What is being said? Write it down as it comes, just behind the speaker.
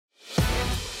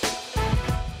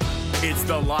It's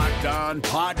the Locked On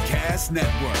Podcast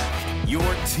Network, your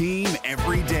team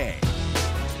every day.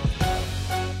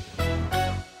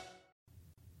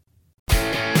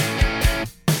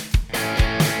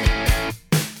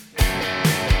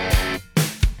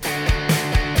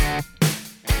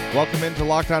 Welcome into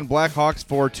Locked On Blackhawks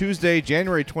for Tuesday,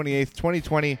 January 28th,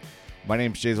 2020. My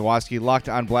name is Jay Zawoski. Locked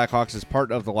On Blackhawks is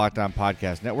part of the Locked On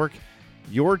Podcast Network.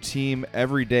 Your team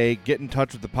every day. Get in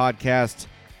touch with the podcast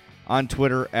on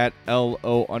Twitter at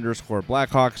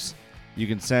LO_Blackhawks. You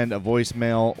can send a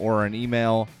voicemail or an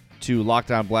email to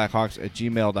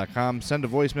lockedonblackhawks@gmail.com. Send a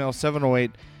voicemail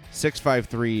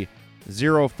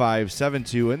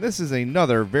 708-653-0572. And this is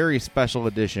another very special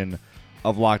edition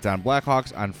of Locked On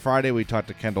Blackhawks. On Friday, we talked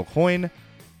to Kendall Coyne.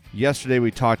 Yesterday,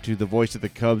 we talked to the voice of the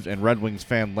Cubs and Red Wings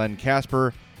fan, Len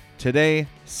Kasper. Today,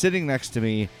 sitting next to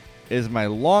me is my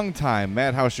longtime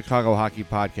Madhouse Chicago hockey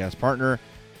podcast partner,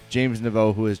 James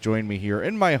Neveau, who has joined me here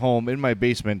in my home, in my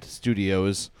basement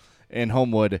studios in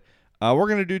Homewood. We're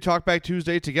going to do Talkback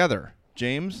Tuesday together.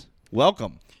 James,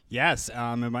 welcome. Yes.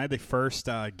 Am I the first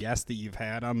guest that you've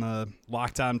had on the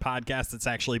Locked On podcast that's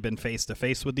actually been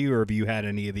face-to-face with you, or have you had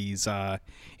any of these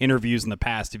interviews in the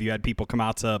past? Have you had people come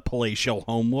out to Palatial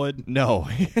Homewood? No.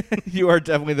 You are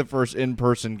definitely the first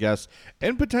in-person guest,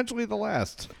 and potentially the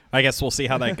last. I guess we'll see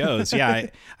how that goes. Yeah,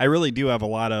 I really do have a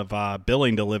lot of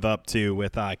billing to live up to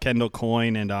with Kendall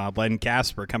Coyne and Len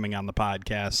Kasper coming on the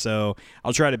podcast, so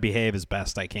I'll try to behave as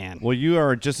best I can. Well, you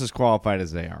are just as qualified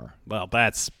as they are. Well,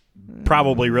 that's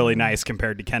probably really nice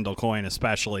compared to Kendall Coyne,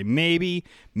 especially. Maybe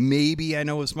I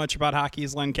know as much about hockey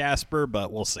as Len Kasper,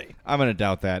 but we'll see. I'm going to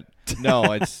doubt that. No,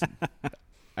 I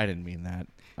didn't mean that.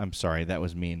 I'm sorry. That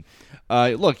was mean.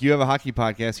 Look, you have a hockey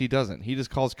podcast. He doesn't. He just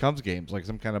calls Cubs games like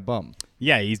some kind of bum.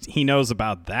 Yeah, he knows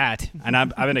about that. And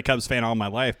I've been a Cubs fan all my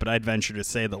life, but I'd venture to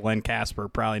say that Len Kasper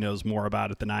probably knows more about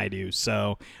it than I do.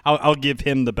 So I'll give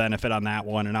him the benefit on that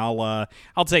one, and I'll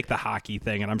take the hockey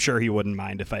thing, and I'm sure he wouldn't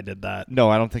mind if I did that.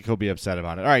 No, I don't think he'll be upset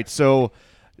about it. All right, so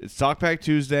it's Talkback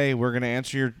Tuesday. We're going to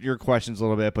answer your questions a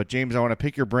little bit, but James, I want to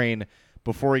pick your brain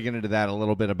before we get into that a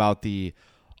little bit about the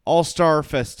All-Star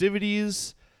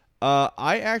festivities.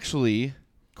 I actually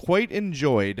quite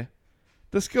enjoyed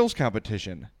the skills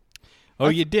competition. Oh,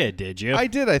 you did you? I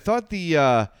did. I thought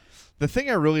the thing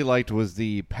I really liked was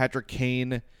the Patrick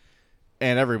Kane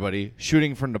and everybody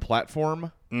shooting from the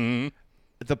platform. Mm-hmm.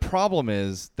 The problem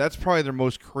is that's probably their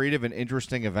most creative and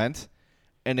interesting event,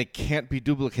 and it can't be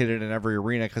duplicated in every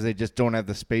arena because they just don't have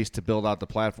the space to build out the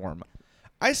platform.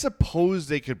 I suppose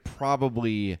they could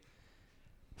probably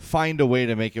find a way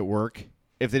to make it work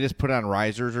if they just put on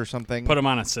risers or something. Put them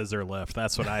on a scissor lift.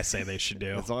 That's what I say they should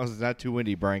do. As long as it's not too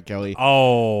windy, Brian Kelly.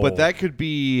 Oh. But that could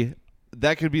be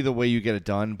the way you get it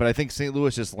done. But I think St.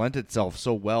 Louis just lent itself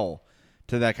so well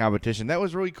to that competition. That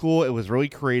was really cool. It was really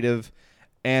creative.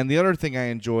 And the other thing I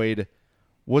enjoyed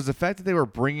was the fact that they were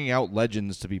bringing out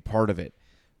legends to be part of it.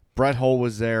 Brett Hull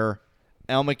was there.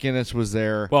 Al McInnes was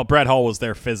there. Well, Brett Hull was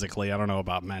there physically. I don't know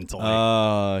about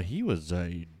mentally. He was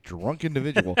a drunk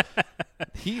individual.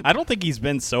 I don't think he's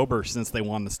been sober since they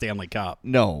won the Stanley Cup.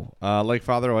 No, like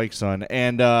father, like son.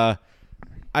 And I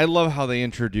love how they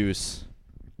introduce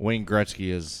Wayne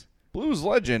Gretzky as Blues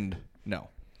legend. No.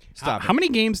 Stop. How many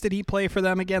games did he play for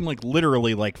them again? Like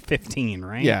literally 15,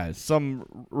 right? Yeah,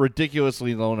 some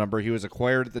ridiculously low number. He was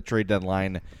acquired at the trade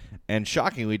deadline and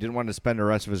shockingly didn't want to spend the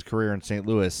rest of his career in St.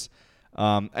 Louis.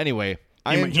 Anyway,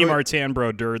 he Martin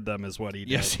Brodeured them is what he did.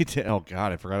 Yes, he did. Oh,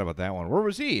 God, I forgot about that one. Where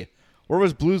was he? Where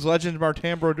was Blues legend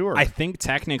Martin Brodeur? I think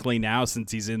technically now,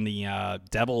 since he's in the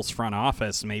Devils front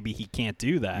office, maybe he can't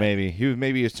do that. Maybe.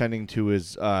 He was tending to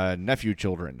his nephew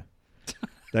children.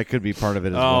 That could be part of it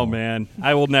as well. Oh, man.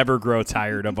 I will never grow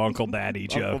tired of Uncle Daddy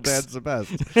jokes. Uncle Dad's the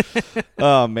best.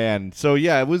 Oh, man. So,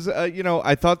 yeah, it was,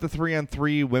 I thought the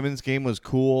 3-on-3 women's game was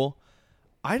cool.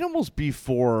 I'd almost be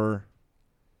for...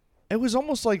 It was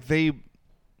almost like they...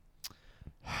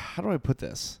 How do I put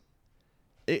this?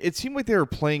 It seemed like they were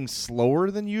playing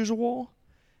slower than usual.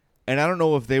 And I don't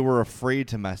know if they were afraid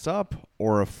to mess up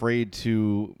or afraid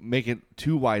to make it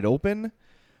too wide open.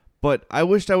 But I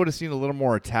wished I would have seen a little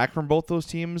more attack from both those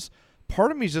teams.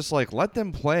 Part of me is just like, let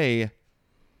them play,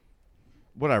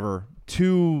 whatever,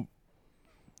 2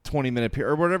 20-minute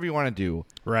period or whatever you want to do.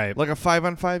 Right. Like a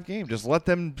 5-on-5 game. Just let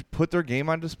them put their game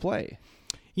on display.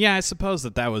 Yeah, I suppose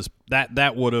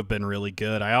that would have been really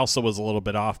good. I also was a little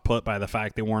bit off-put by the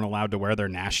fact they weren't allowed to wear their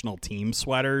national team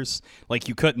sweaters. Like,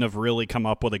 you couldn't have really come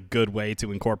up with a good way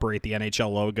to incorporate the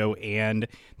NHL logo and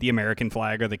the American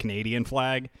flag or the Canadian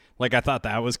flag. Like, I thought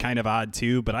that was kind of odd,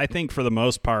 too. But I think for the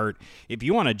most part, if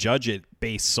you want to judge it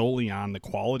based solely on the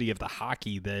quality of the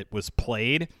hockey that was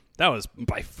played, That was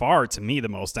by far, to me, the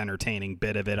most entertaining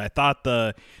bit of it. I thought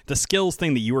the skills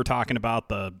thing that you were talking about,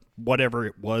 the whatever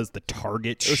it was, the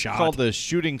target shot. It's called the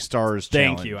Shooting Stars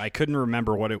Challenge. Thank you. I couldn't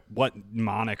remember what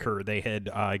moniker they had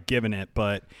given it,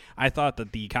 but I thought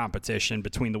that the competition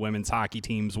between the women's hockey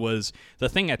teams was the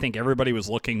thing I think everybody was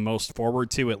looking most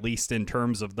forward to, at least in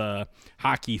terms of the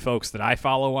hockey folks that I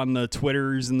follow on the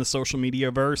Twitters and the social media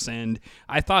verse, and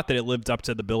I thought that it lived up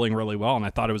to the billing really well, and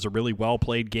I thought it was a really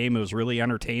well-played game. It was really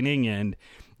entertaining, and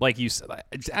like you said,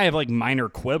 I have like minor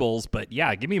quibbles, but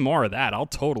yeah, give me more of that. I'll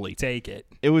totally take it.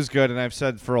 It was good, and I've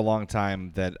said for a long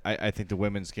time that I think the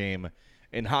women's game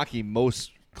in hockey most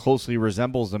closely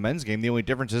resembles the men's game. The only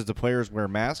difference is the players wear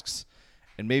masks,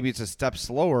 and maybe it's a step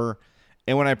slower.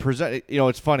 And when I present,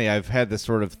 it's funny, I've had this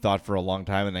sort of thought for a long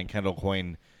time, and then Kendall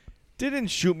Coyne didn't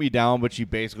shoot me down, but she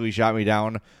basically shot me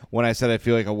down when I said I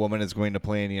feel like a woman is going to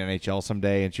play in the NHL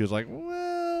someday, and she was like,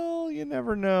 well, you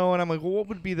never know. And I'm like, well, what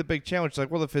would be the big challenge? She's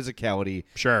like, well, the physicality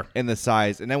and the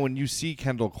size. And then when you see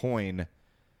Kendall Coyne,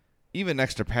 even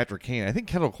next to Patrick Kane, I think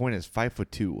Kendall Coyne is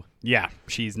 5'2". Yeah,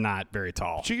 she's not very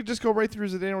tall. She could just go right through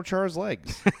Zdeno Chara's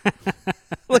legs.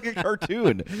 Like a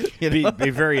cartoon. Be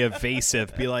very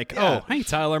evasive. Be like, oh, hey,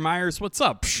 Tyler Myers, what's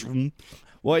up?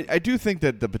 Well, I do think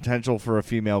that the potential for a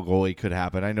female goalie could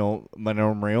happen. I know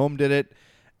Manon Rhéaume did it,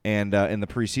 and in the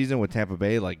preseason with Tampa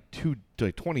Bay, like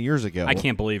 20 years ago. I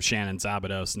can't believe Shannon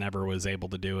Zabados never was able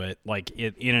to do it, like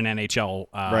in an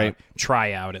NHL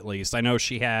tryout, at least. I know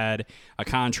she had a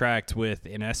contract with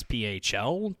an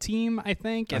SPHL team, I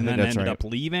think, and then ended up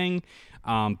leaving.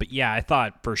 But yeah, I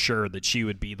thought for sure that she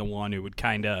would be the one who would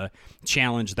kind of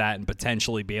challenge that and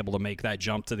potentially be able to make that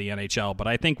jump to the NHL. But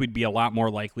I think we'd be a lot more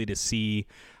likely to see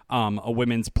a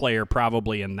women's player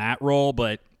probably in that role.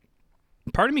 But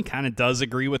part of me kind of does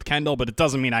agree with Kendall, but it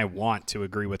doesn't mean I want to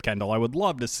agree with Kendall. I would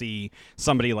love to see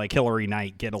somebody like Hillary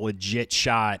Knight get a legit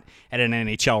shot at an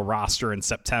NHL roster in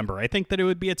September. I think that it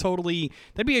would be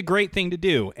that'd be a great thing to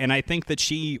do. And I think that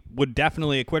she would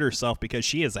definitely acquit herself because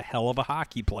she is a hell of a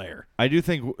hockey player. I do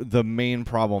think the main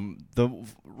problem, the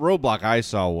roadblock I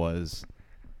saw was,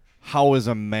 how is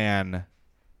a man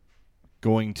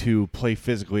going to play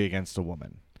physically against a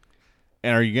woman?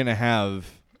 And are you going to have,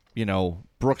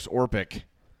 Brooks Orpik,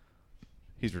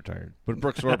 he's retired, but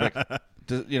Brooks Orpik,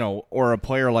 or a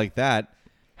player like that,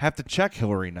 have to check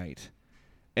Hillary Knight?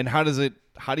 And how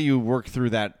do you work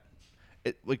through that?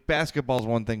 Like basketball's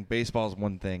one thing, baseball's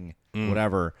one thing,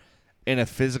 whatever. In a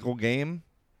physical game,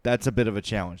 that's a bit of a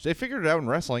challenge. They figured it out in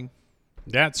wrestling.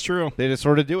 That's true. They just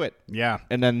sort of do it. Yeah.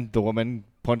 And then the woman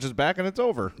punches back and it's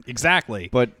over. Exactly.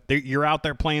 But you're out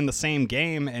there playing the same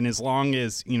game, and as long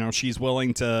as, she's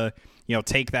willing to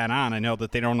take that on. I know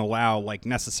that they don't allow like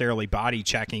necessarily body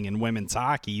checking in women's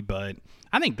hockey, but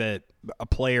I think that a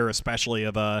player, especially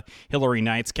of a Hillary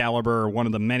Knight's caliber or one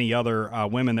of the many other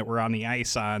women that were on the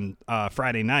ice on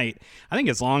Friday night, I think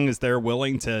as long as they're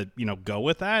willing to, go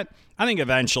with that, I think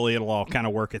eventually it'll all kind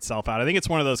of work itself out. I think it's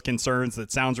one of those concerns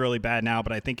that sounds really bad now,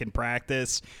 but I think in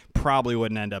practice probably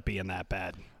wouldn't end up being that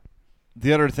bad.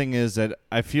 The other thing is that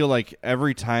I feel like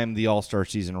every time the All-Star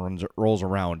season rolls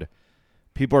around,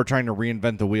 people are trying to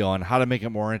reinvent the wheel on how to make it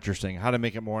more interesting, how to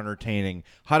make it more entertaining,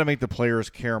 how to make the players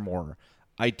care more.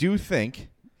 I do think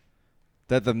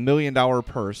that the $1 million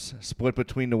purse split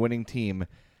between the winning team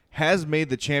has made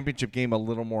the championship game a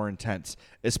little more intense,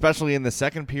 especially in the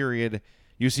second period.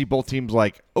 You see both teams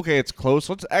like, okay, it's close.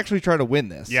 Let's actually try to win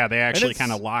this. Yeah, they actually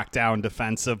kind of lock down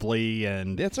defensively.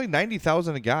 And it's like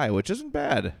 $90,000 a guy, which isn't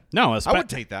bad. No, I would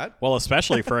take that. Well,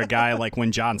 especially for a guy like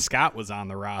when John Scott was on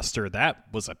the roster, that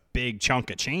was a big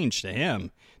chunk of change to him.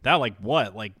 That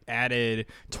added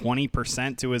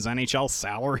 20% to his NHL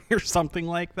salary or something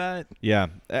like that. Yeah.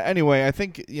 Anyway, I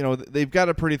think, they've got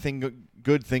a pretty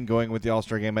good thing going with the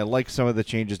All-Star game. I like some of the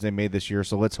changes they made this year,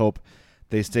 so let's hope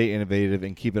they stay innovative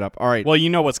and keep it up. All right. Well,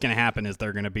 what's going to happen is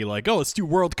they're going to be like, oh, let's do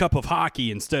World Cup of Hockey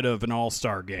instead of an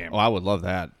All-Star game. Oh, I would love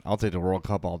that. I'll take the World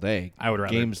Cup all day. I would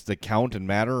rather. Games that count and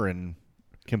matter and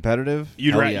competitive.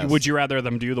 Yes. Would you rather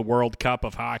them do the World Cup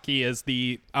of Hockey as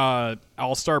the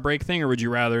All-Star break thing, or would you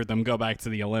rather them go back to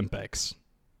the Olympics?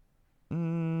 I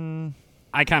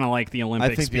kind of like the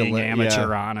Olympics being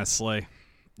amateur, honestly.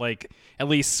 Like at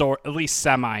least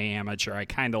semi-amateur.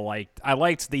 I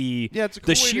liked the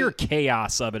sheer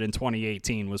chaos of it in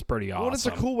 2018 was pretty awesome. Well, it's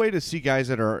a cool way to see guys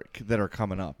that are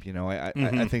coming up.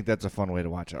 I think that's a fun way to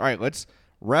watch it. All right, let's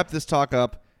wrap this talk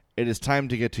up. It is time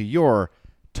to get to your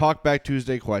Talkback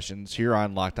Tuesday questions here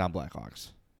on Locked On Blackhawks.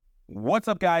 What's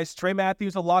up, guys? Trey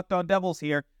Matthews of Locked On Devils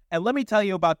here, and let me tell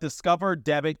you about Discover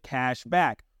Debit Cash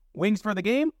Back. Wings for the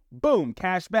game? Boom,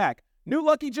 cash back. New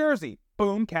lucky jersey?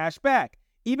 Boom, cash back.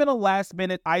 Even a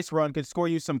last-minute ice run could score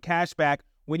you some cash back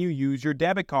when you use your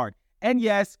debit card. And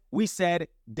yes, we said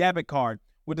debit card.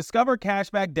 With Discover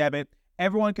Cashback Debit,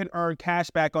 everyone can earn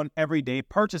cash back on everyday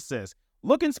purchases.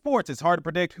 Look, in sports, it's hard to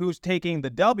predict who's taking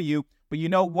the W, but you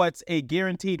know what's a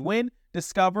guaranteed win?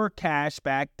 Discover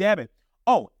Cashback Debit.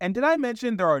 Oh, and did I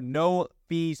mention there are no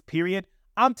fees, period?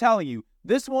 I'm telling you,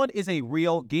 this one is a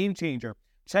real game changer.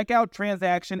 Check out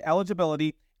transaction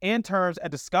eligibility and terms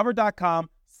at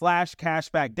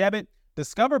discover.com/cashbackdebit.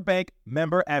 Discover Bank,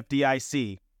 member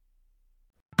FDIC.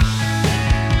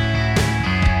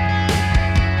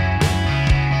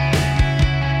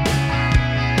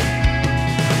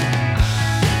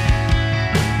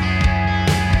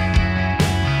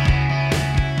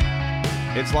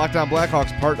 It's Locked On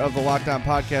Blackhawks, part of the Locked On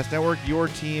Podcast Network, your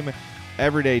team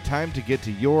every day. Time to get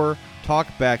to your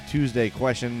Talkback Tuesday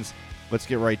questions. Let's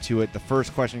get right to it. The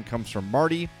first question comes from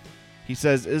Marty. He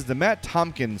says, is the Matt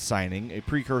Tompkins signing a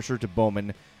precursor to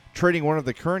Bowman trading one of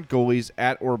the current goalies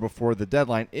at or before the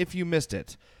deadline? If you missed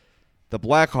it, the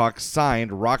Blackhawks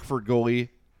signed Rockford goalie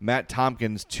Matt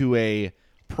Tompkins to a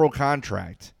pro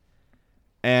contract.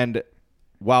 And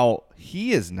while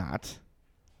he is not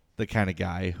the kind of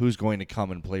guy who's going to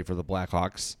come and play for the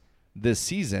Blackhawks this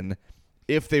season,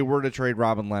 if they were to trade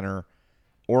Robin Lehner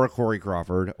or Corey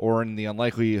Crawford, or in the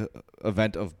unlikely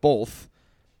event of both,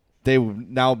 they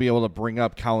would now be able to bring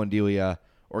up Colin Delia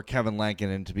or Kevin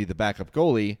Lankinen to be the backup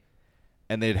goalie,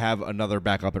 and they'd have another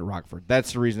backup at Rockford.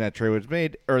 That's the reason that trade was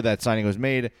made, or that signing was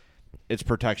made. It's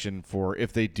protection for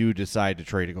if they do decide to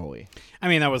trade a goalie. I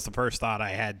mean, that was the first thought I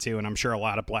had too, and I'm sure a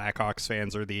lot of Blackhawks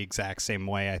fans are the exact same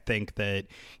way. I think that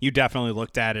you definitely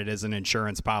looked at it as an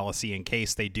insurance policy in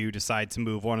case they do decide to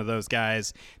move one of those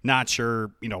guys. Not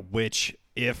sure, which,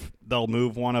 if they'll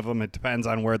move one of them. It depends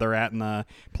on where they're at in the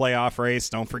playoff race.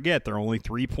 Don't forget, they're only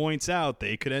 3 points out.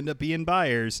 They could end up being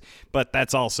buyers, but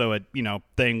that's also a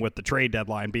thing with the trade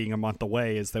deadline being a month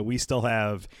away, is that we still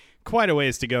have quite a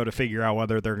ways to go to figure out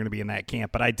whether they're going to be in that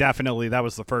camp. But that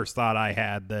was the first thought I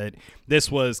had, that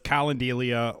this was Colin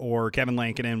Delia or Kevin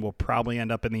Lankinen will probably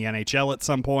end up in the NHL at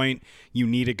some point. You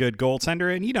need a good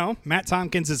goaltender, and Matt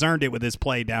Tompkins has earned it with his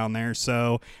play down there,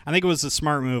 so I think it was a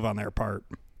smart move on their part.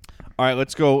 All right,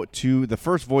 let's go to the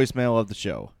first voicemail of the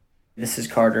show. This is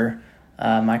Carter.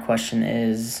 My question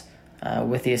is,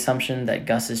 with the assumption that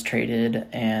Gus is traded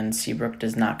and Seabrook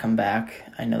does not come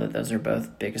back, I know that those are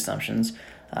both big assumptions,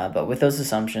 but with those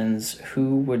assumptions,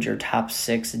 who would your top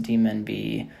 6 D-men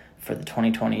be for the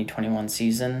 2020-21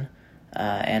 season,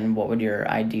 and what would your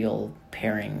ideal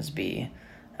pairings be,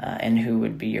 and who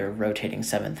would be your rotating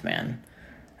 7th man?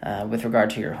 With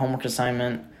regard to your homework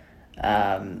assignment,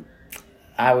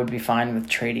 I would be fine with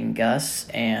trading Gus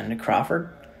and Crawford,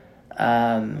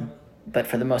 but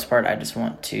for the most part, I just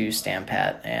want to stand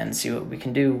pat and see what we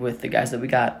can do with the guys that we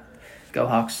got. Go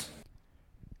Hawks.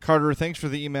 Carter, thanks for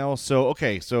the email. So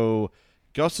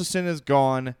Gustafsson is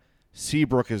gone.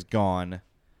 Seabrook is gone.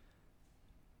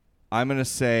 I'm going to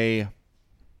say,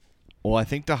 I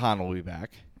think DeHaan will be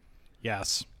back.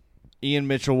 Yes. Ian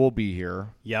Mitchell will be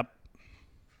here. Yep.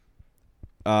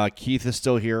 Keith is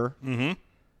still here. Mm-hmm.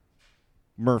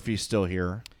 Murphy's still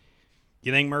here.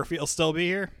 You think Murphy will still be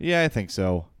here? Yeah, I think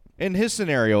so. In his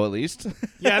scenario, at least.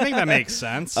 Yeah, I think that makes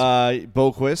sense.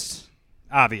 Boquist.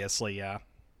 Obviously, yeah.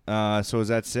 So is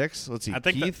that 6? Let's see. I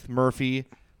think Keith, Murphy,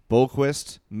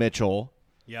 Boquist, Mitchell,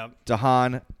 yep.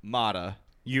 DeHaan, Mata.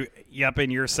 Yep,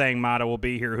 and you're saying Mata will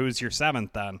be here. Who's your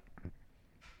 7th then?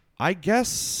 I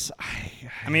guess.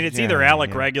 It's either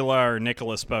Alec Regula or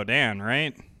Nicholas Beaudin,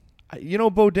 right?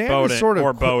 Beaudin is sort of...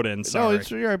 Or Beaudin, sorry. No, it's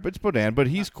Beaudin, but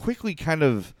he's quickly kind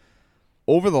of,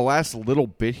 over the last little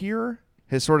bit here,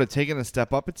 has sort of taken a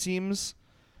step up, it seems.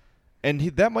 And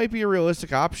that might be a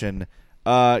realistic option.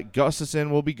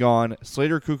 Gustafsson will be gone.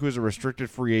 Slater Cuckoo is a restricted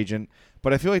free agent,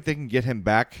 but I feel like they can get him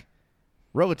back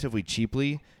relatively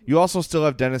cheaply. You also still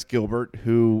have Dennis Gilbert,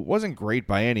 who wasn't great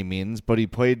by any means, but he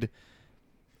played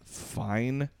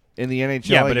fine in the NHL.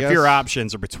 Yeah, but if your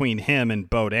options are between him and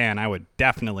Beaudin, I would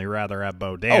definitely rather have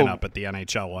Beaudin up at the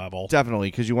NHL level. Definitely,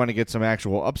 because you want to get some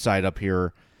actual upside up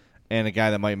here and a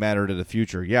guy that might matter to the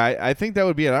future. Yeah, I think that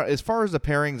would be it. As far as the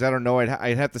pairings, I don't know.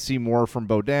 I'd have to see more from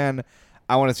Beaudin.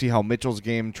 I want to see how Mitchell's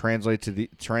game translates to the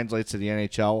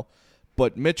NHL.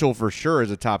 But Mitchell for sure is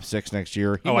a top 6 next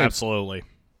year. Absolutely.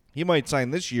 He might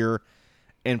sign this year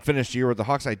and finish the year with the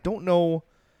Hawks. I don't know.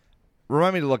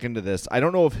 Remind me to look into this. I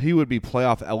don't know if he would be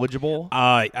playoff eligible.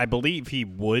 I believe he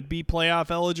would be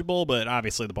playoff eligible, but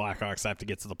obviously the Blackhawks have to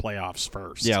get to the playoffs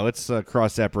first. Yeah, let's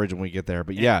cross that bridge when we get there.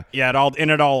 But yeah. It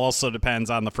all also depends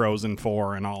on the Frozen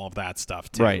Four and all of that stuff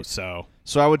too. Right. So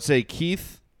I would say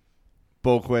Keith,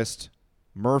 Boquist,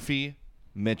 Murphy,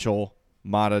 Mitchell,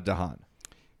 Mata, DeHaan.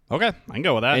 Okay, I can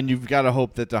go with that. And you've got to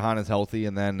hope that DeHaan is healthy,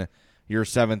 and then your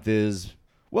 7th is,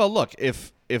 well, look,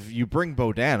 if you bring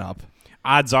Bodan up,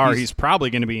 odds are he's probably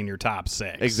going to be in your top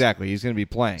 6. Exactly, he's going to be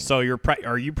playing. So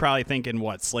are you probably thinking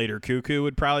what, Slater Cuckoo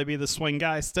would probably be the swing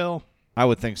guy still? I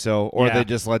would think so, or they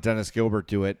just let Dennis Gilbert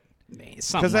do it.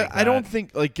 Because I don't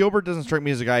think, like, Gilbert doesn't strike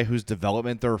me as a guy whose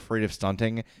development they're afraid of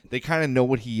stunting. They kind of know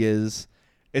what he is.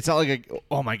 It's not like,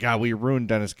 oh, my God, we ruined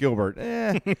Dennis Gilbert.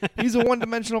 He's a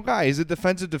one-dimensional guy. He's a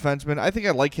defensive defenseman. I think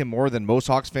I like him more than most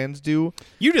Hawks fans do.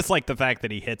 You just like the fact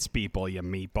that he hits people, you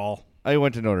meatball. I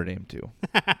went to Notre Dame, too,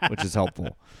 which is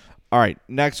helpful. All right,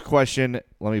 next question.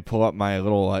 Let me pull up my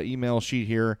little email sheet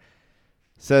here.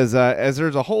 Says, as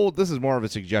there's a whole, this is more of a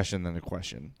suggestion than a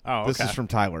question. Oh, okay. This is from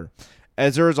Tyler.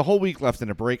 As there is a whole week left in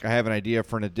a break, I have an idea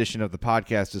for an edition of the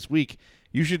podcast this week.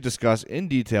 You should discuss in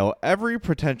detail every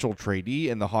potential tradee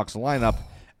in the Hawks lineup,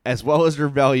 as well as their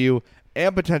value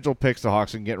and potential picks the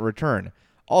Hawks can get in return.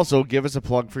 Also, give us a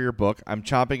plug for your book. I'm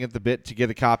chomping at the bit to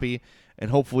get a copy and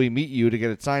hopefully meet you to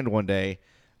get it signed one day.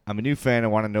 I'm a new fan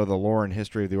and want to know the lore and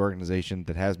history of the organization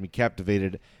that has me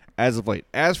captivated as of late.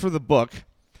 As for the book,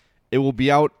 it will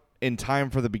be out in time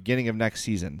for the beginning of next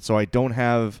season, so I don't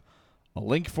have a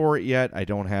link for it yet. I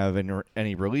don't have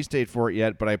any release date for it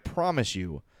yet, but I promise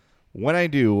you, when I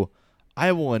do,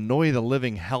 I will annoy the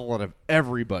living hell out of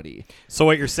everybody. So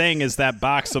what you're saying is that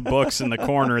box of books in the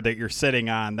corner that you're sitting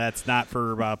on, that's not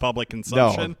for public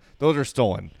consumption? No, those are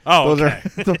stolen. Oh,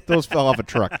 those fell off a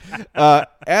truck.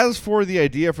 As for the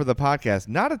idea for the podcast,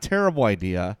 not a terrible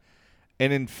idea.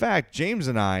 And in fact, James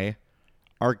and I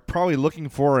are probably looking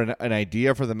for an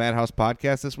idea for the Madhouse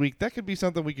podcast this week. That could be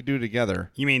something we could do together.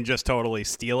 You mean just totally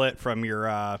steal it from your...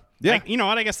 Yeah. You know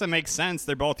what? I guess that makes sense.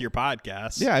 They're both your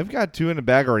podcasts. Yeah, I've got 2 in the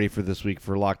bag already for this week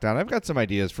for Lockdown. I've got some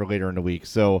ideas for later in the week,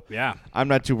 so yeah, I'm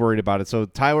not too worried about it. So,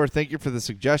 Tyler, thank you for the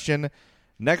suggestion.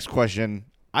 Next question.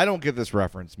 I don't get this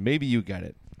reference. Maybe you get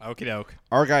it. Okie doke.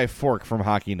 Our guy Fork from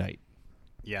Hockey Night.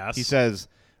 Yes. He says,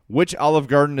 which Olive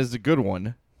Garden is the good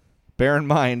one? Bear in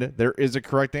mind, there is a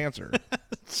correct answer.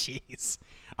 Jeez.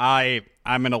 I'm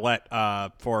going to let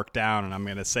Fork down, and I'm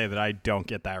going to say that I don't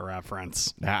get that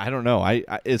reference. I don't know. I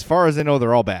as far as I know,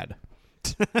 they're all bad.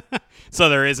 So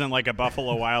there isn't like a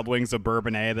Buffalo Wild Wings of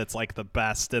Bourbonnais that's like the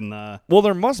best in the... Well,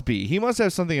 there must be. He must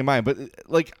have something in mind. But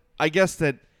like, I guess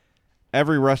that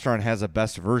every restaurant has a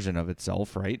best version of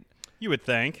itself, right? You would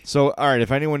think. So, all right,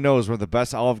 if anyone knows where the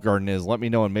best Olive Garden is, let me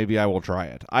know, and maybe I will try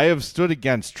it. I have stood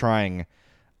against trying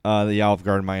the Olive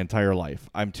Garden my entire life.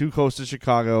 I'm too close to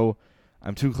Chicago.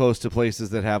 I'm too close to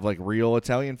places that have like real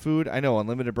Italian food. I know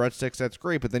unlimited breadsticks, that's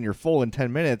great, but then you're full in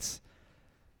 10 minutes.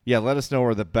 Yeah, let us know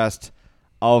where the best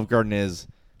Olive Garden is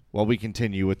while we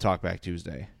continue with Talkback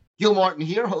Tuesday. Gil Martin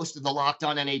here, host of the Locked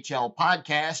On NHL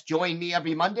podcast. Join me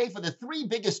every Monday for the 3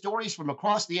 biggest stories from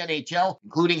across the NHL,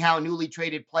 including how newly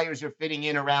traded players are fitting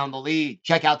in around the league.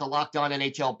 Check out the Locked On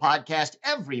NHL podcast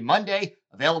every Monday,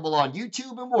 available on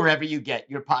YouTube and wherever you get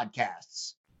your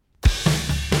podcasts.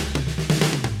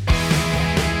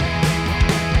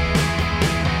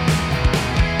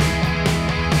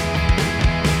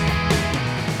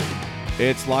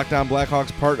 It's Locked On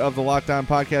Blackhawks, part of the Locked On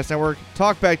Podcast Network.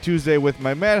 Talkback Tuesday with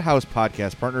my Madhouse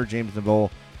podcast partner, James Neveau.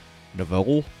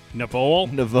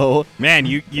 Neveau. Man,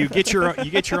 you get your own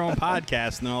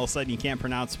podcast, and then all of a sudden you can't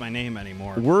pronounce my name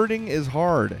anymore. Wording is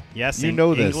hard. Yes, you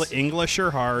know this. English are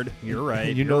hard. You're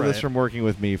right. You know this from working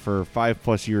with me for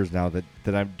 5+ years now that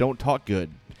I don't talk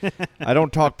good. I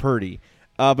don't talk purdy.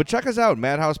 But check us out.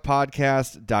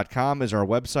 MadhousePodcast.com is our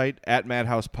website. At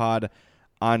MadhousePod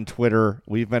on Twitter.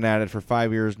 We've been at it for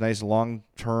 5 years. Nice long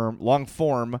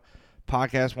form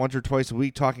podcast, once or twice a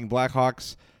week, talking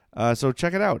Blackhawks. So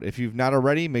check it out. If you've not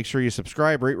already, make sure you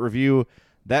subscribe, rate, review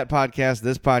that podcast,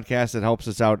 this podcast. It helps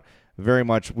us out very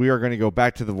much. We are going to go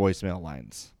back to the voicemail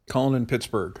lines. Colin in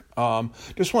Pittsburgh.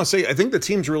 Just want to say, I think the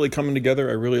team's really coming together.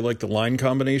 I really like the line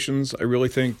combinations. I really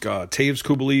think Taves,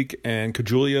 Kubalik, and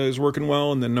Kajulia is working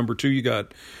well. And then number 2, you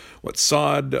got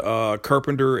Saad,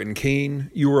 Carpenter, and Kane.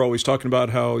 You were always talking about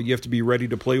how you have to be ready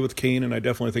to play with Kane, and I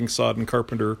definitely think Saad and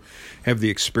Carpenter have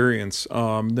the experience.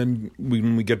 Then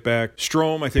when we get back,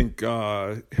 Strome, I think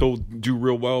he'll do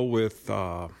real well with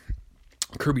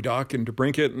Kirby Dach and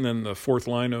DeBrincat, and then the 4th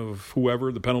line of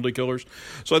whoever, the penalty killers.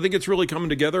 So I think it's really coming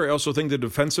together. I also think the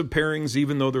defensive pairings,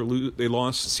 even though they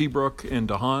lost Seabrook and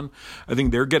DeHaan, I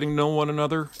think they're getting to know one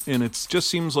another, and it just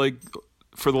seems like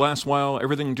for the last while,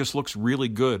 everything just looks really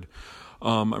good.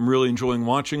 I'm really enjoying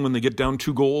watching. When they get down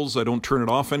 2 goals, I don't turn it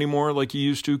off anymore like you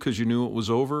used to because you knew it was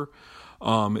over.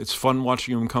 It's fun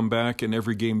watching them come back and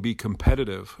every game be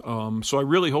competitive. So I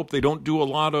really hope they don't do a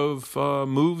lot of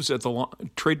moves at the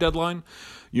trade deadline.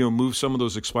 Move some of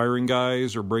those expiring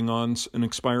guys or bring on an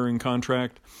expiring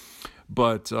contract.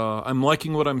 But I'm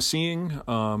liking what I'm seeing.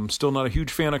 Still not a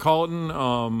huge fan of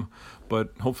Colleton,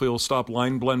 but hopefully he'll stop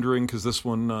line blendering because this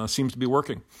one seems to be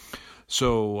working.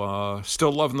 So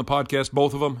still loving the podcast,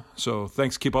 both of them. So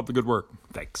thanks. Keep up the good work.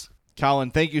 Thanks.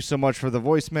 Colin, thank you so much for the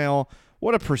voicemail.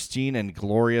 What a pristine and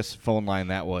glorious phone line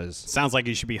that was. Sounds like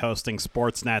you should be hosting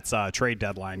Sportsnet's trade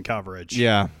deadline coverage.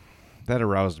 Yeah, that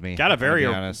aroused me. Got a very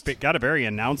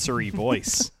announcery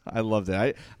voice. I loved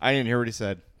it. I didn't hear what he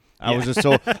said. I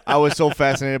was so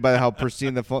fascinated by how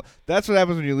pristine the phone. That's what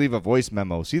happens when you leave a voice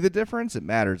memo. See the difference? It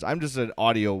matters. I'm just an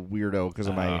audio weirdo because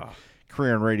of my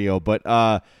career in radio.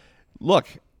 But look,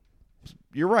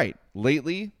 you're right.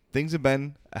 Lately, things have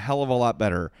been a hell of a lot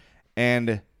better.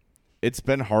 And it's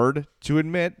been hard to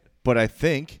admit, but I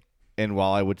think, and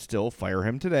while I would still fire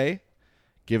him today,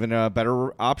 given a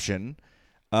better option,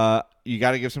 you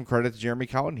got to give some credit to Jeremy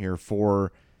Colleton here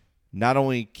for not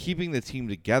only keeping the team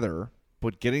together,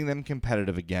 but getting them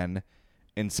competitive again,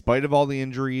 in spite of all the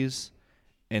injuries,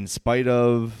 in spite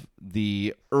of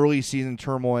the early season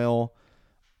turmoil,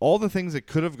 all the things that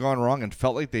could have gone wrong and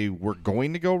felt like they were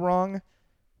going to go wrong,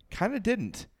 kind of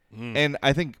didn't. And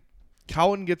I think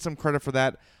Colleton gets some credit for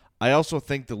that. I also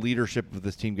think the leadership of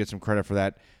this team gets some credit for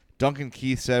that. Duncan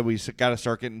Keith said we got to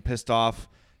start getting pissed off.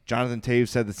 Jonathan Taves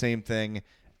said the same thing.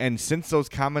 And since those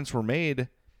comments were made,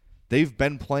 they've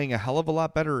been playing a hell of a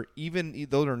lot better, even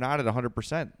though they're not at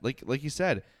 100%. Like you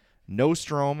said,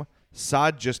 Nostrom,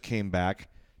 Saad just came back.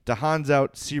 DeHaan's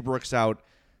out, Seabrook's out.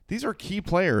 These are key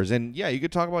players. And, yeah, you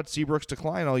could talk about Seabrook's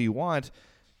decline all you want,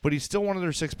 but he's still one of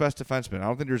their 6 best defensemen. I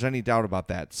don't think there's any doubt about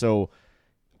that. So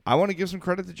I want to give some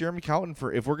credit to Jeremy Colleton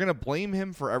for, if we're going to blame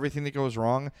him for everything that goes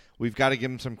wrong, we've got to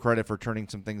give him some credit for turning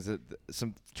some things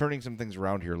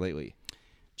around here lately.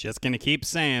 Just going to keep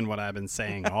saying what I've been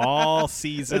saying all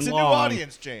season it's a long. New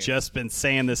audience, James. Just been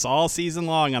saying this all season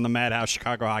long on the Madhouse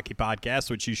Chicago Hockey Podcast,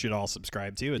 which you should all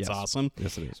subscribe to. It's awesome.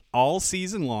 Yes, it is. All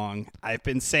season long, I've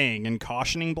been saying and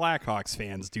cautioning Blackhawks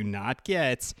fans, do not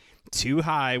get too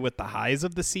high with the highs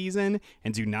of the season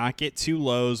and do not get too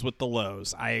lows with the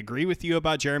lows. I agree with you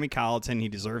about Jeremy Colleton. He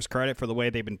deserves credit for the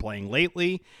way they've been playing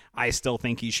lately. I still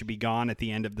think he should be gone at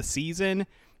the end of the season.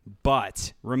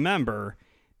 But remember,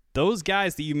 those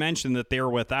guys that you mentioned that they were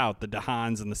without, the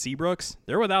DeHaans and the Seabrooks,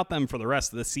 they're without them for the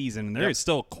rest of the season. And there is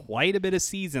still quite a bit of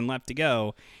season left to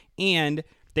go. And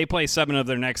they play 7 of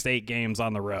their next 8 games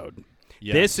on the road.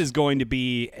 Yes. This is going to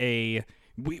be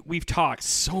we've talked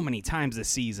so many times this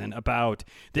season about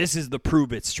this is the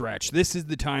prove it stretch. This is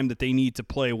the time that they need to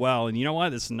play well. And you know what?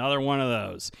 This is another one of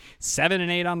those. 7 and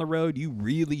 8 on the road, you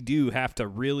really do have to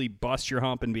really bust your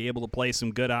hump and be able to play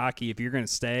some good hockey if you're going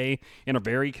to stay in a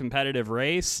very competitive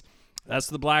race.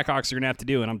 That's what the Blackhawks are going to have to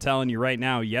do. And I'm telling you right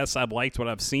now, yes, I've liked what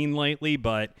I've seen lately,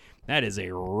 but that is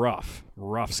a rough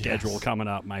schedule coming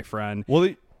up, my friend.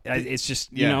 Well, it's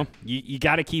just, you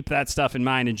got to keep that stuff in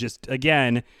mind and just,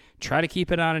 again, try to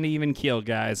keep it on an even keel,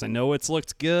 guys. I know it's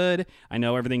looked good. I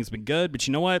know everything's been good, but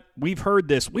you know what? We've heard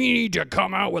this. We need to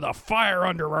come out with a fire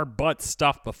under our butt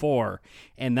stuff before.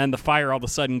 And then the fire all of a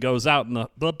sudden goes out and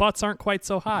the butts aren't quite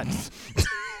so hot.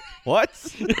 What?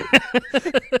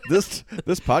 This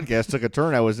podcast took a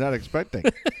turn I was not expecting.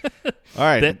 All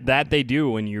right. That they do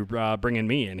when you're bringing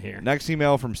me in here. Next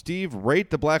email from Steve.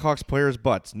 Rate the Blackhawks players'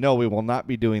 butts. No, we will not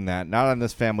be doing that. Not on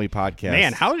this family podcast.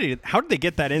 Man, how did they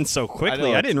get that in so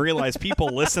quickly? I didn't realize people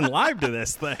listen live to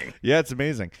this thing. Yeah, it's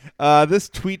amazing. This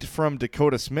tweet from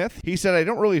Dakota Smith. He said, I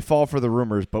don't really fall for the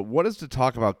rumors, but what is to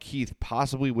talk about Keith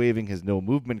possibly waiving his no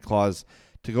movement clause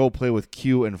to go play with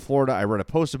Q in Florida? I read a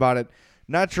post about it.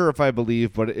 Not sure if I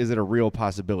believe, but is it a real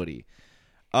possibility?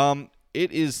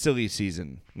 It is silly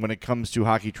season when it comes to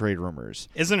hockey trade rumors.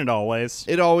 Isn't it always?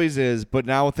 It always is, but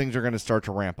now things are going to start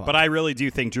to ramp up. But I really do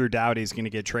think Drew Doughty's going to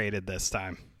get traded this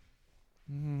time.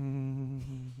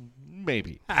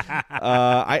 Maybe.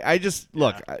 I just,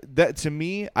 look, that to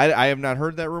me, I have not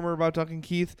heard that rumor about Duncan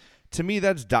Keith. To me,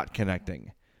 that's dot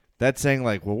connecting. That's saying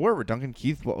like, well, wherever Duncan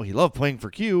Keith, well, he loved playing for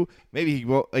Q. Maybe he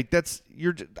will. Like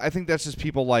I think that's just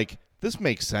people like, this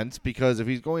makes sense because if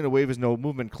he's going to waive his no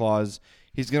movement clause,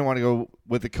 he's going to want to go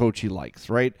with the coach he likes,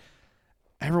 right?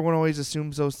 Everyone always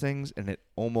assumes those things, and it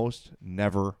almost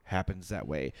never happens that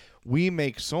way. We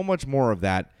make so much more of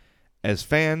that as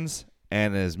fans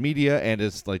and as media, and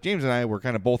as like James and I, we're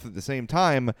kind of both at the same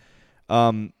time.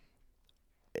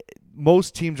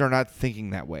 Most teams are not thinking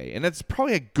that way, and it's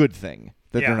probably a good thing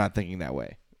that they're not thinking that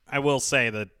way. I will say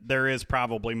that there is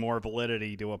probably more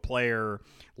validity to a player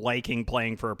liking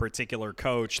playing for a particular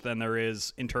coach than there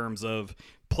is in terms of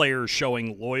players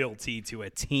showing loyalty to a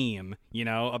team.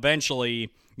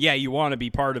 Eventually, yeah, you want to be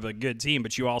part of a good team,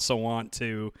 but you also want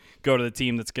to go to the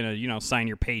team that's going to, sign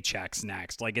your paychecks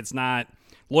next. Like,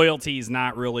 loyalty is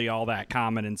not really all that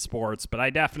common in sports, but I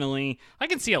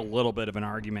can see a little bit of an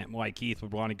argument why Keith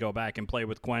would want to go back and play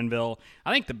with Quenneville.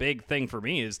 I think the big thing for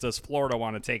me is, does Florida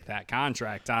want to take that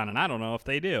contract on? And I don't know if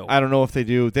they do. I don't know if they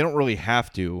do. They don't really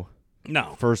have to.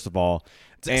 No. First of all.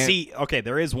 See, okay,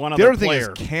 there is one other other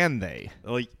player. Thing is, can they?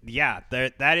 Well, yeah,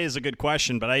 that is a good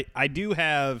question, but I do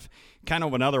have kind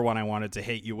of another one I wanted to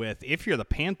hit you with. If you're the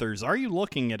Panthers, are you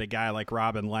looking at a guy like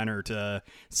Robin Leonard to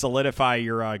solidify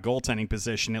your goaltending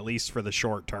position, at least for the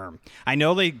short term? I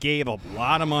know they gave a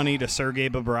lot of money to Sergei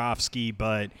Bobrovsky,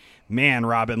 but man,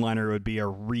 Robin Leonard would be a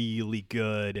really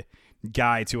good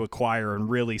guy to acquire and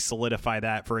really solidify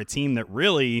that for a team that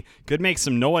really could make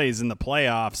some noise in the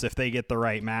playoffs if they get the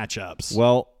right matchups.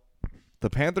 Well,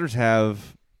 the Panthers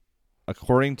have,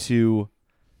 according to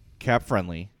Cap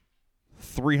Friendly,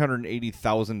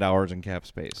 $380,000 in cap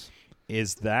space.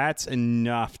 Is that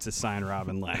enough to sign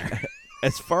Robin Leonard?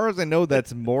 As far as I know,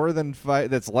 that's more than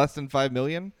that's less than $5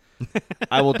 million.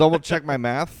 I will double check my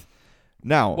math.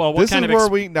 Now, well, this is where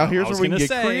here's where we can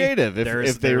get creative.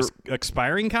 If there's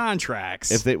expiring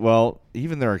contracts,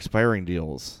 even their expiring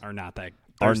deals are not that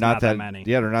many.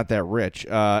 Yeah, they're not that rich.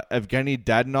 Evgeny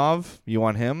Dadonov, you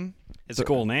want him? It's a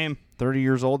cool name. 30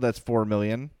 years old. That's $4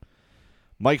 million.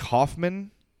 Mike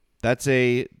Hoffman. That's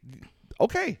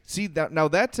okay. See that now?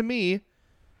 That to me,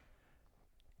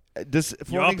 this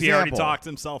for an example, he already talked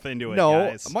himself into it.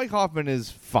 No, guys. Mike Hoffman is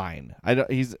fine.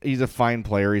 He's a fine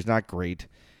player. He's not great.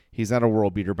 He's not a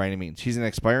world beater by any means. He's an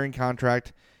expiring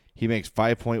contract. He makes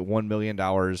 $5.1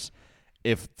 million.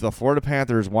 If the Florida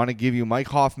Panthers want to give you Mike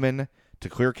Hoffman to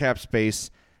clear cap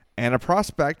space and a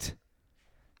prospect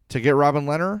to get Robin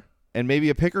Leonard and maybe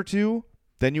a pick or two,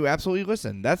 then you absolutely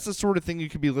listen. That's the sort of thing you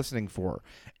could be listening for.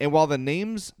 And while the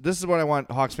names, this is what I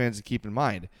want Hawks fans to keep in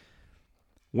mind.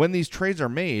 When these trades are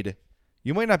made,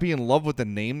 you might not be in love with the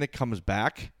name that comes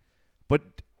back, but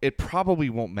it probably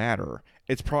won't matter.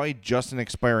 It's probably just an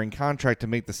expiring contract to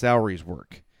make the salaries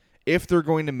work. If they're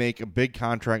going to make a big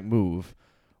contract move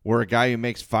where a guy who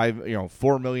makes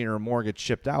 $4 million or more gets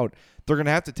shipped out, they're going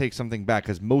to have to take something back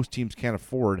because most teams can't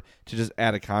afford to just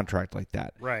add a contract like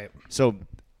that. Right. So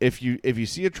if you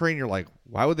see a trade and you're like,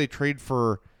 why would they trade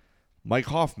for Mike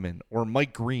Hoffman or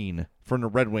Mike Green from the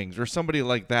Red Wings or somebody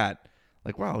like that?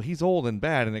 Like, wow, he's old and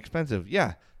bad and expensive.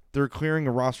 Yeah, they're clearing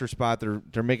a roster spot.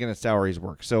 They're making the salaries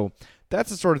work. So that's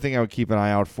the sort of thing I would keep an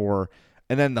eye out for.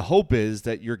 And then the hope is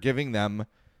that you're giving them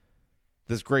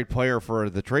this great player for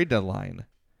the trade deadline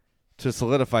to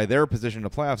solidify their position in the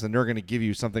playoffs, and they're going to give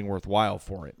you something worthwhile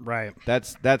for it. Right.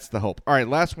 That's the hope. All right,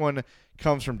 last one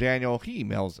comes from Daniel. He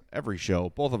emails every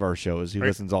show, both of our shows. He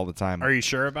listens all the time. Are you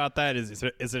sure about that? Is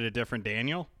it a different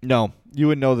Daniel? No, you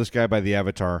would know this guy by the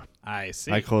avatar. I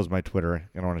see. I closed my Twitter.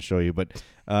 I don't want to show you, but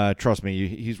trust me,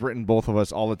 he's written both of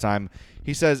us all the time.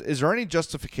 He says, is there any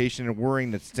justification in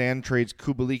worrying that Stan trades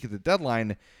Kubalik at the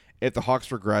deadline if the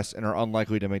Hawks regress and are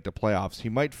unlikely to make the playoffs? He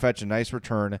might fetch a nice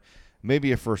return,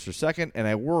 maybe a first or second, and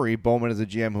I worry Bowman is a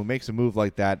GM who makes a move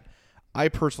like that. I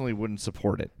personally wouldn't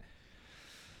support it.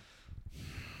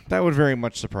 That would very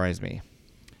much surprise me.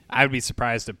 I would be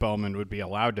surprised if Bowman would be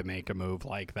allowed to make a move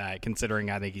like that, considering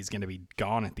I think he's going to be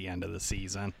gone at the end of the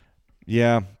season.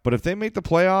 Yeah, but if they make the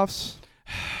playoffs,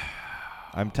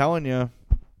 I'm telling you,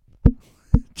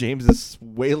 James is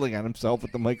wailing on himself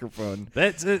with the microphone.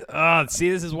 That's it. See,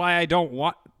 this is why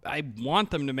I want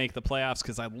them to make the playoffs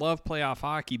because I love playoff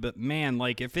hockey. But man,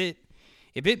 like if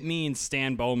it means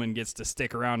Stan Bowman gets to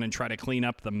stick around and try to clean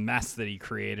up the mess that he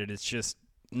created, it's just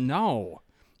no.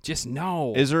 Just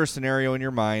no. Is there a scenario in your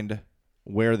mind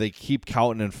where they keep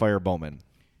Cowton and fire Bowman?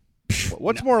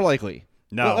 What's more likely?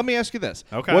 No. Well, let me ask you this.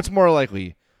 Okay. What's more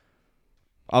likely?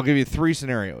 I'll give you 3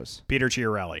 scenarios. Peter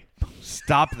Chiarelli.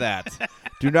 Stop that.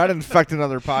 Do not infect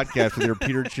another podcast with your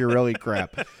Peter Chiarelli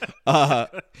crap.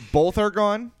 Both are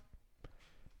gone.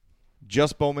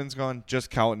 Just Bowman's gone. Just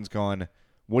Cowton's gone.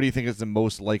 What do you think is the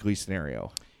most likely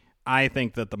scenario? I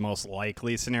think that the most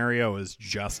likely scenario is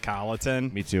just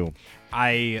Colleton. Me too.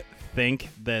 I think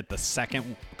that the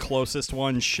second closest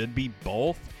one should be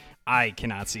both. I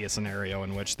cannot see a scenario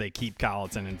in which they keep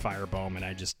Colleton and fire Bowman.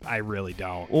 I really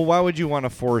don't. Well, why would you want to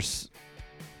force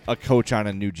a coach on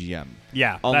a new GM?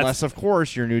 Yeah. Unless, of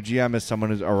course, your new GM is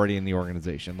someone who's already in the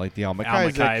organization, like the Al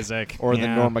McIsaac or the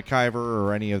Norm McIver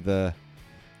or any of the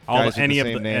Any of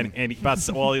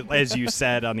the well, as you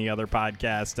said on the other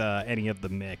podcast, any of the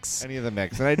mix. Any of the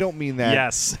mix. And I don't mean that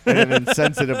yes. in an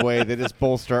insensitive way. They just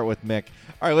both start with Mick.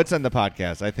 All right, let's end the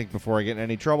podcast. I think before I get in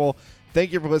any trouble,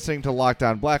 thank you for listening to Locked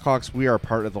On Blackhawks. We are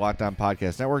part of the Locked On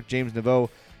Podcast Network. James Neveau,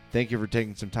 thank you for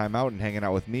taking some time out and hanging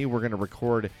out with me. We're going to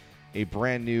record a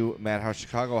brand new Madhouse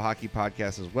Chicago hockey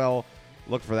podcast as well.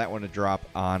 Look for that one to drop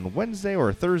on Wednesday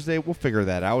or Thursday. We'll figure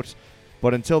that out.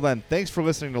 But until then, thanks for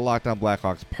listening to Locked On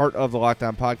Blackhawks, part of the Locked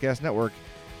On Podcast Network,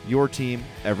 your team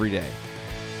every day.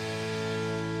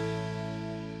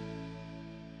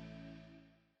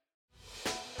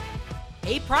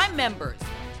 Hey, Prime members,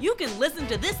 you can listen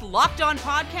to this Locked On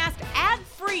podcast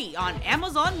ad-free on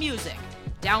Amazon Music.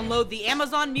 Download the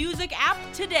Amazon Music app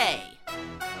today.